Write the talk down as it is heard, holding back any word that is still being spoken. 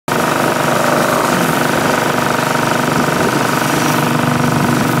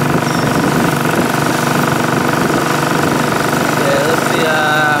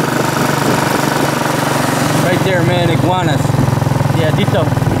iguanas. Yeah, dito.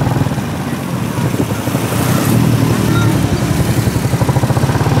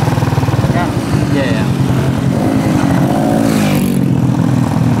 Yeah.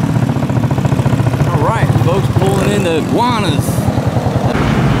 Alright, folks, pulling in the iguanas.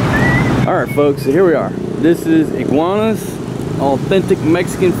 Alright, folks, so here we are. This is Iguana's authentic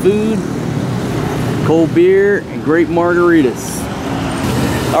Mexican food, cold beer, and great margaritas.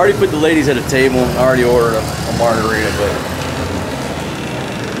 I already put the ladies at a table. I already ordered a margarita, but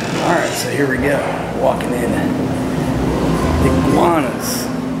alright, so here we go. Walking in Iguana's.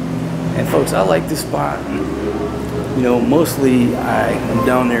 And folks, I like this spot. You know, mostly I am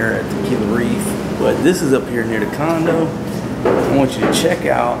down there at Tequila Reef, but this is up here near the condo. I want you to check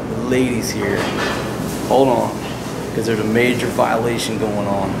out the ladies here. Hold on, because there's a major violation going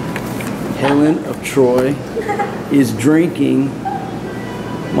on. Helen of Troy is drinking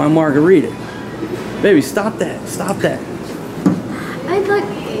my margarita. Baby, stop that. Stop that. I'd like...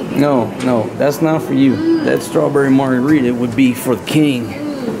 No, that's not for you. That strawberry margarita would be for the king.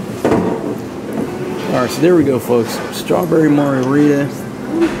 Alright, so there we go, folks. Strawberry margarita.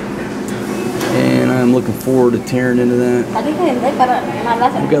 And I'm looking forward to tearing into that.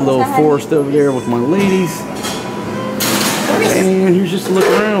 We've got a little forest over there with my ladies. And here's just a look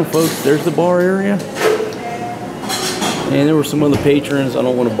around, folks. There's the bar area. And there were some other patrons. I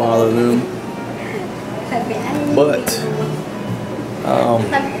don't want to bother them. But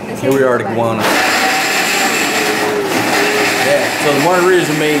here we are at Iguana. Yeah, so the margaritas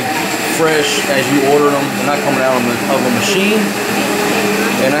are made fresh as you order them. They're not coming out of a machine.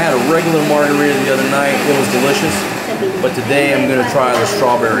 And I had a regular margarita the other night. It was delicious. But today I'm going to try the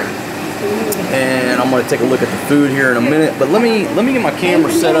strawberry. And I'm going to take a look at the food here in a minute. But let me get my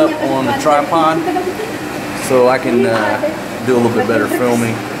camera set up on the tripod so I can do a little bit better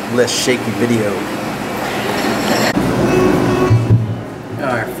filming, less shaky video.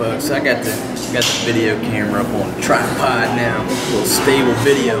 Alright, folks, I got the video camera up on the tripod now. A little stable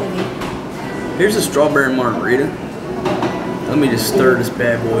video. Here's a strawberry margarita. Let me just stir this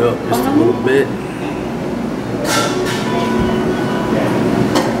bad boy up just a little bit.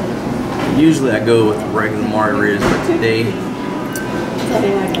 Usually I go with regular margaritas, but today I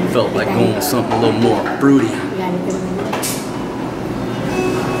felt like going with something a little more fruity.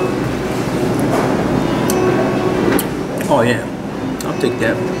 Oh yeah, I'll take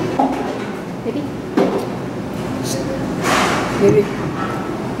that. Baby? Baby?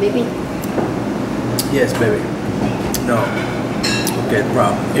 Baby? Yes, baby. No. Okay, the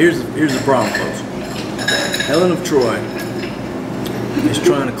problem. Here's the problem, folks. Helen of Troy is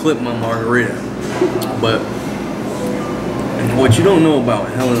trying to clip my margarita. But what you don't know about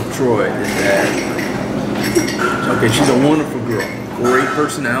Helen of Troy is that, okay, she's a wonderful girl. Great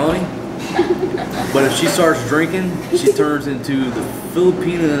personality. But if she starts drinking, she turns into the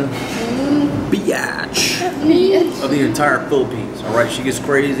Filipina biatch of the entire Philippines. Alright, she gets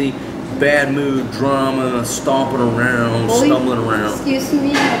crazy. Bad mood, drama, stomping around, stumbling around. Excuse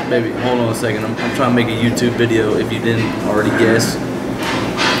me. Baby, hold on a second. I'm trying to make a YouTube video if you didn't already guess.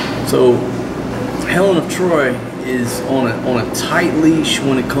 So, Helen of Troy is on a tight leash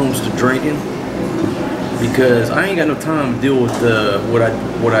when it comes to drinking, because I ain't got no time to deal with what I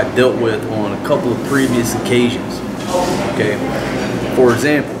dealt with on a couple of previous occasions. Okay, for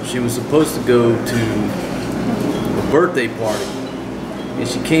example, she was supposed to go to a birthday party. And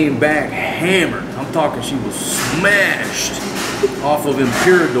she came back hammered. I'm talking she was smashed off of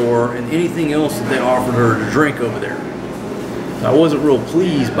Imperador and anything else that they offered her to drink over there. So I wasn't real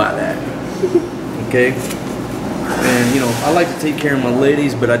pleased by that. Okay? And you know, I like to take care of my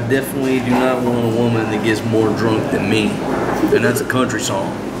ladies, but I definitely do not want a woman that gets more drunk than me. And that's a country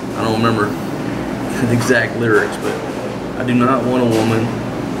song. I don't remember the exact lyrics, but I do not want a woman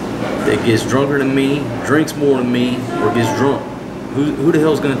that gets drunker than me, drinks more than me, or gets drunk. Who the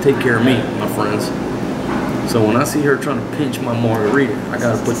hell's gonna take care of me, my friends? So when I see her trying to pinch my margarita, I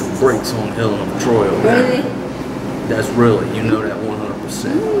gotta put the brakes on Helen of Troy over there. Really? That's really, you know that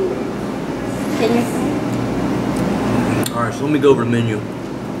 100%. Alright, so let me go over the menu.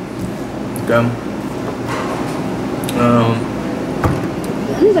 Okay.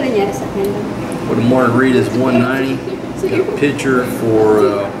 Well, the margarita is $1.90. Got a pitcher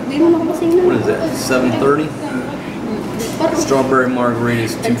for what is that? $7.30. Strawberry margarita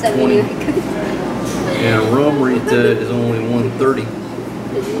is $2.20. And rum-rita is only $1.30.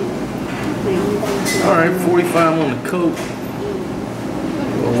 Alright, $45 on the Coke,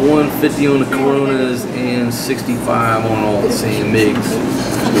 $1.50 on the Coronas, and $65 on all the same migs.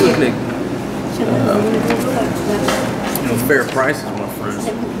 Looking at fair prices, my friends.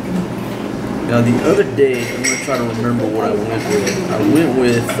 Now the other day, I'm gonna try to remember what I went with. I went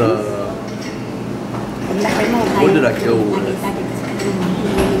with, what did I go with?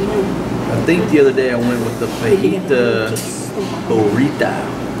 I think the other day I went with the fajita burrita.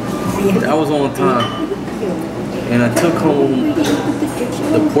 That was on time. And I took home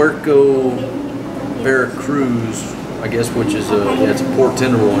the Puerco Veracruz, I guess, which is it's a pork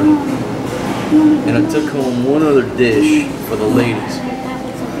tenderloin. And I took home one other dish for the ladies.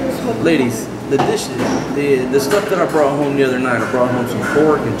 Ladies, the dishes, the stuff that I brought home the other night, I brought home some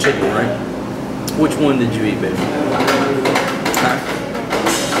pork and chicken, right? Which one did you eat, baby? Huh?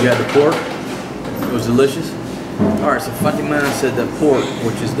 You had the pork? It was delicious? Alright, so Fatima said that pork,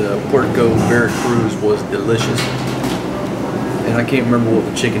 which is the Puerco Veracruz, was delicious. And I can't remember what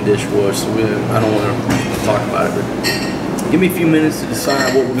the chicken dish was, so I don't want to talk about it. But give me a few minutes to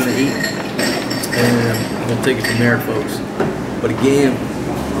decide what we're going to eat. And I'm going to take it from there, folks. But again,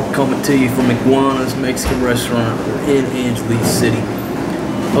 I'm coming to you from Iguana's Mexican restaurant in Angeles City.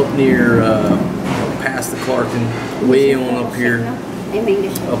 Up near, past the Clarkton, way on up here.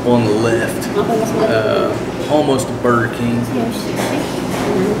 Up on the left, almost to Burger King.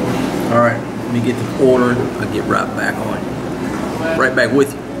 Alright, let me get the order. I'll get right back on. Right back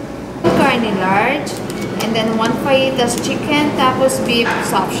with you. Carne large, and then 1 fajitas chicken, tapos beef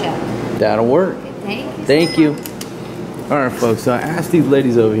soft shell. That'll work. Okay, thank you. Alright folks, so I asked these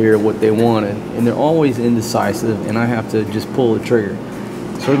ladies over here what they wanted, and they're always indecisive, and I have to just pull the trigger.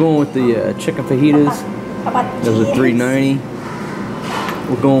 So we're going with the chicken fajitas. Those are $3.90.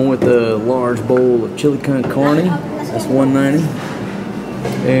 We're going with a large bowl of chili con carne. That's $1.90.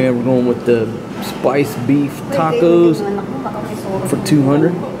 And we're going with the spiced beef tacos for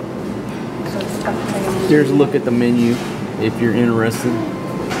 $200. Here's a look at the menu if you're interested.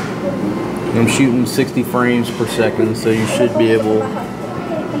 I'm shooting 60 frames per second, so you should be able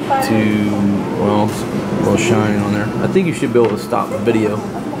to, well, it's a little shiny on there. I think you should be able to stop the video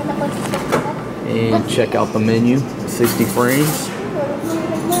and check out the menu, 60 frames.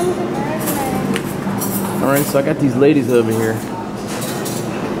 Alright, so I got these ladies over here.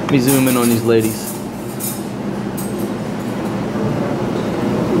 Let me zoom in on these ladies.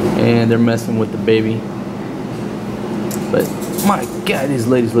 And they're messing with the baby. But my God, these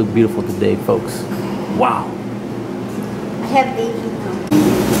ladies look beautiful today, folks. Wow. I have baby.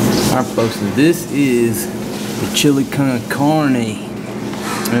 Alright folks, so this is the chili con carne.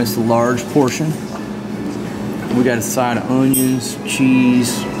 And it's a large portion. We got a side of onions,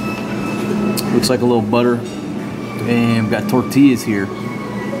 cheese, looks like a little butter, and we've got tortillas here.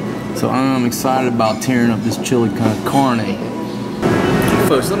 So I'm excited about tearing up this chili con carne.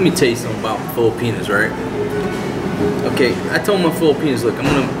 Folks, let me tell you something about Filipinos, right? Okay, I told my Filipinos, look,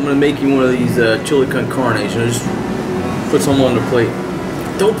 I'm gonna make you one of these chili con carnes. You know, just put some on the plate.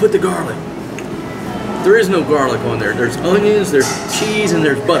 Don't put the garlic. There is no garlic on there. There's onions, there's cheese, and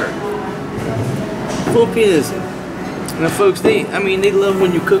there's butter. Filipinos, now folks, they love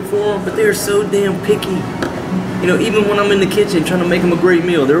when you cook for them, but they're so damn picky. You know, even when I'm in the kitchen trying to make them a great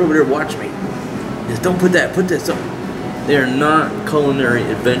meal, they're over there watching me. Just don't put that, put this up. They're not culinary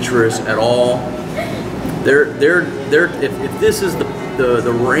adventurous at all. If this is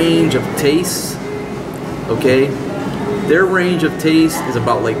the range of tastes, okay, their range of taste is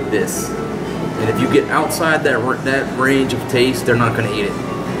about like this. And if you get outside that range of taste, they're not going to eat it.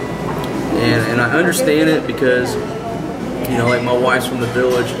 And I understand it because, you know, like my wife's from the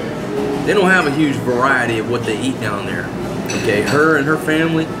village, they don't have a huge variety of what they eat down there. Okay, her and her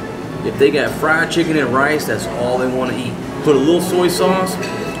family, if they got fried chicken and rice, that's all they want to eat. Put a little soy sauce,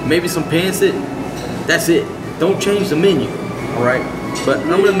 maybe some pancit, that's it. Don't change the menu, all right? But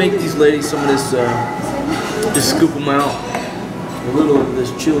I'm gonna make these ladies some of this, just scoop them out. A little of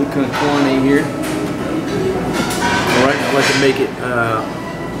this chili con carne here. All right, I like to make it,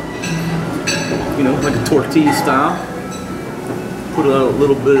 you know, like a tortilla style. Put a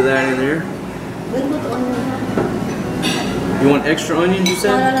little bit of that in there. You want extra onions, you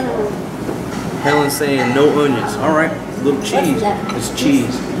said? No. Helen's saying no onions. All right, a little cheese. It's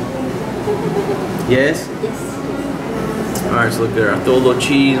cheese. Yes? Yes. All right, so look there. I throw a little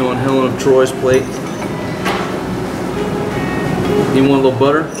cheese on Helen of Troy's plate. You want a little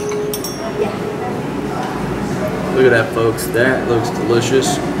butter? Yeah. Look at that, folks. That looks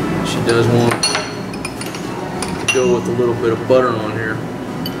delicious. She does want to go with a little bit of butter on here.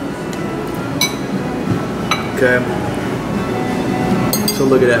 Okay. So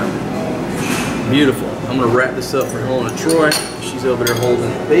look at that. Beautiful. I'm going to wrap this up for Helen of Troy. She's over there holding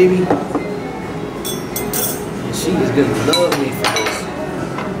the baby. And she is going to love me for this.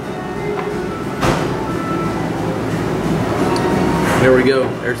 There we go.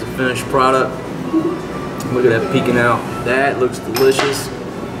 There's the finished product. Look at that peeking out. That looks delicious.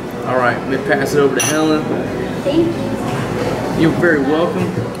 All right, let me pass it over to Helen. Thank you. You're very welcome.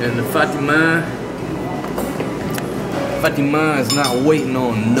 And the Fatima is not waiting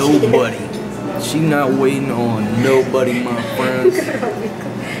on nobody. She's not waiting on nobody, my friends.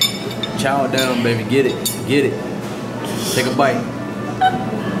 Chow it down, baby. Get it. Get it. Take a bite.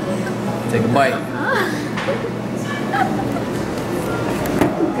 Take a bite.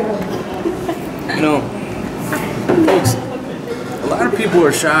 You know, folks, a lot of people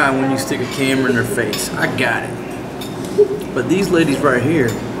are shy when you stick a camera in their face. I got it. But these ladies right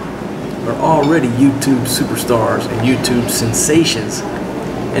here are already YouTube superstars and YouTube sensations.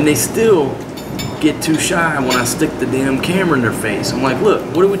 And they still get too shy when I stick the damn camera in their face. I'm like, look,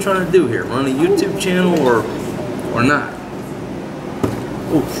 what are we trying to do here? Run a YouTube channel or not?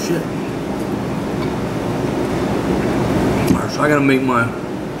 Oh shit. Alright, so I gotta make my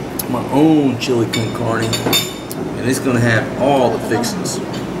own chili con carne, and it's gonna have all the fixings.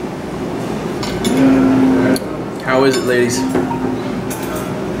 How is it, ladies?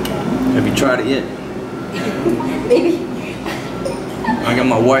 Have you tried it yet? Maybe. I got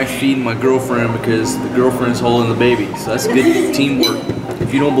my wife feeding my girlfriend because the girlfriend's holding the baby, so that's good teamwork.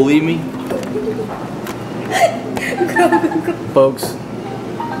 If you don't believe me, folks,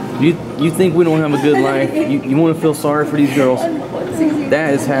 you think we don't have a good life? You want to feel sorry for these girls?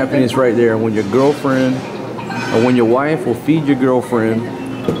 That is happiness right there. When your girlfriend, or when your wife will feed your girlfriend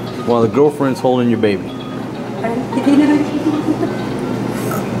while the girlfriend's holding your baby.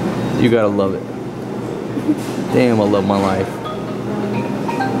 You gotta love it. Damn, I love my life.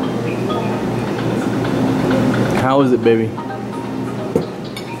 How is it, baby?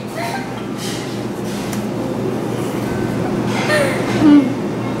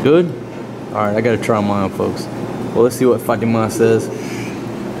 Good? Alright, I gotta try mine, folks. Well, let's see what Fatima says.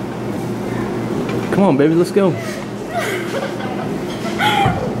 Come on, baby, let's go.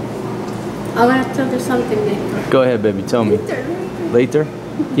 I want to tell you something later. Go ahead, baby, tell me. Later?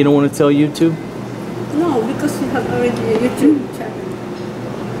 You don't want to tell YouTube? No, because you have already a YouTube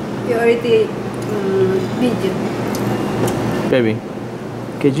channel. You already video. Baby,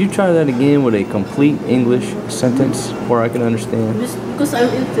 could you try that again with a complete English sentence where I can understand? Because I'm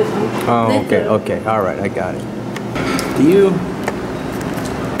into it. Oh, okay, okay, alright, I got it. Do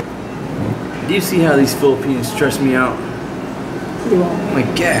you see how these Filipinos stress me out? Yeah. My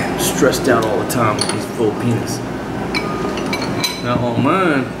God, I'm stressed out all the time with these Filipinos. Now on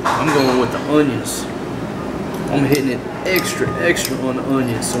mine, I'm going with the onions. I'm hitting it extra on the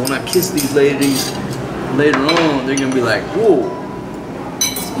onions. So when I kiss these ladies later on, they're gonna be like, whoa.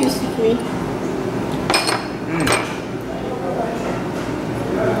 Excuse me.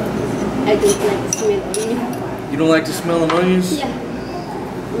 I don't like the smell of onion. You don't like the smell of onions? Yeah.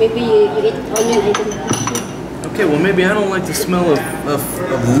 Maybe you eat onion, I don't like. Okay, well maybe I don't like the smell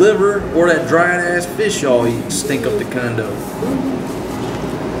of liver or that dried ass fish y'all eat. Stink up the condo.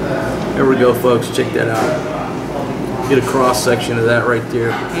 There we go, folks. Check that out. Get a cross section of that right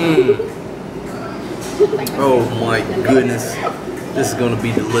there. Oh my goodness. This is gonna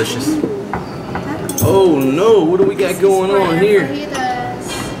be delicious. Oh no, what do we got going on here?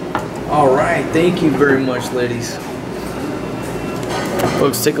 Alright, thank you very much, ladies.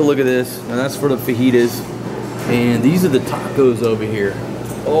 Folks, take a look at this. Now that's for the fajitas. And these are the tacos over here.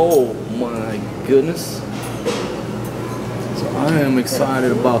 Oh my goodness. So I am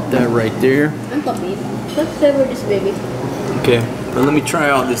excited about that right there. I'm coffee. Let's flavor this, baby. Okay, but let me try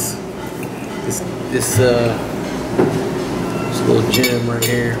out this little gem right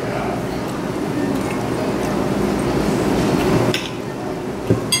here.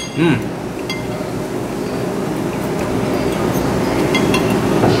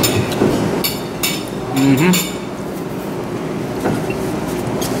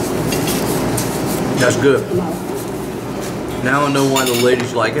 That's good. Now I know why the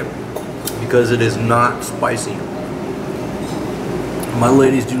ladies like it, because it is not spicy. My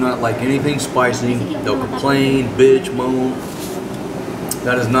ladies do not like anything spicy. They'll complain, bitch, moan.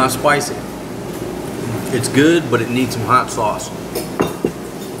 That is not spicy. It's good, but it needs some hot sauce.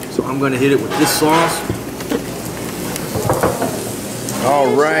 So I'm gonna hit it with this sauce.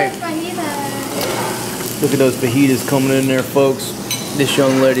 All right. Look at those fajitas coming in there, folks. This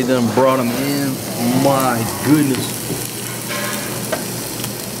young lady done brought them in. My goodness.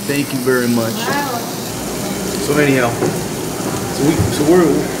 Thank you very much. So anyhow,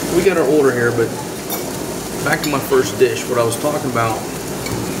 we got our order here, but back to my first dish. What I was talking about,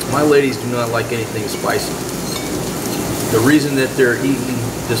 my ladies do not like anything spicy. The reason that they're eating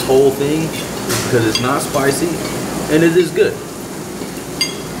this whole thing is because it's not spicy and it is good.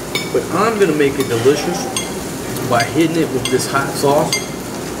 But I'm gonna make it delicious by hitting it with this hot sauce.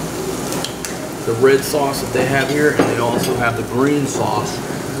 The red sauce that they have here, and they also have the green sauce.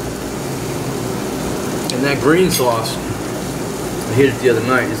 And that green sauce, I hit it the other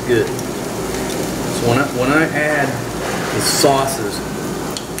night, is good. So when I add the sauces,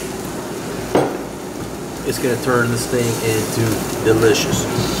 it's gonna turn this thing into delicious.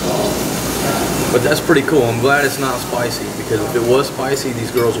 But that's pretty cool. I'm glad it's not spicy, because if it was spicy,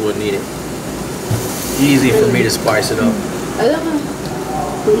 these girls wouldn't eat it. Easy for me to spice it up.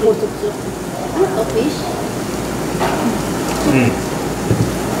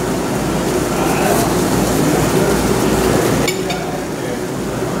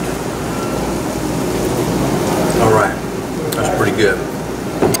 All right, that's pretty good.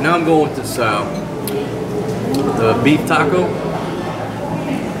 Now I'm going with this the beef taco.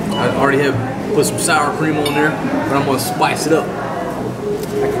 I already have put some sour cream on there, but I'm gonna spice it up.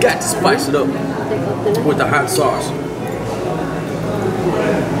 I got to spice it up with the hot sauce.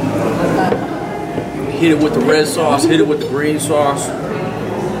 Hit it with the red sauce, hit it with the green sauce.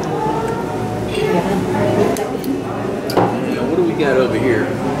 Now, what do we got over here?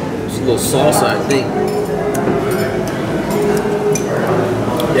 It's a little salsa, I think.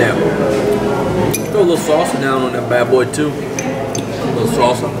 Yeah. Throw a little salsa down on that bad boy too. A little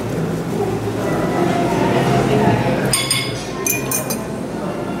salsa.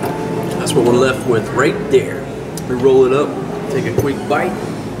 That's what we're left with right there. We roll it up, take a quick bite.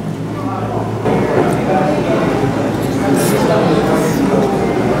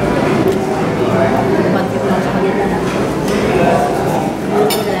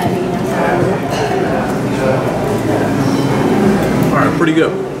 Alright, pretty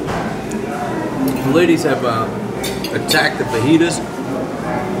good. The ladies have attacked the fajitas.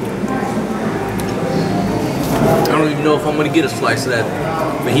 I don't even know if I'm going to get a slice of that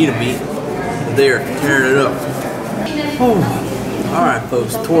fajita meat. They're tearing it up. Alright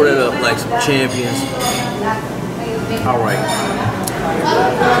folks, tore that up like some champions. Alright.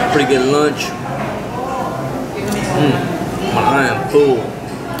 Pretty good lunch. I am full.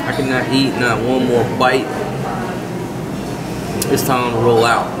 I cannot eat not one more bite. It's time to roll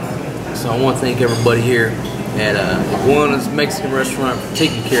out. So I want to thank everybody here at Iguana's Mexican restaurant for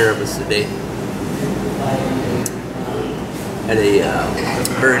taking care of us today. Had a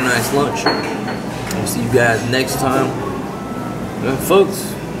very nice lunch. I'll see you guys next time. And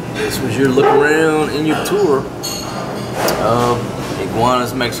folks, this was your look around and your tour of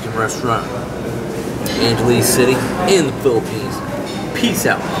Iguana's Mexican restaurant, Angeles City in the Philippines. Peace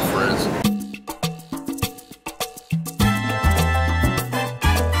out.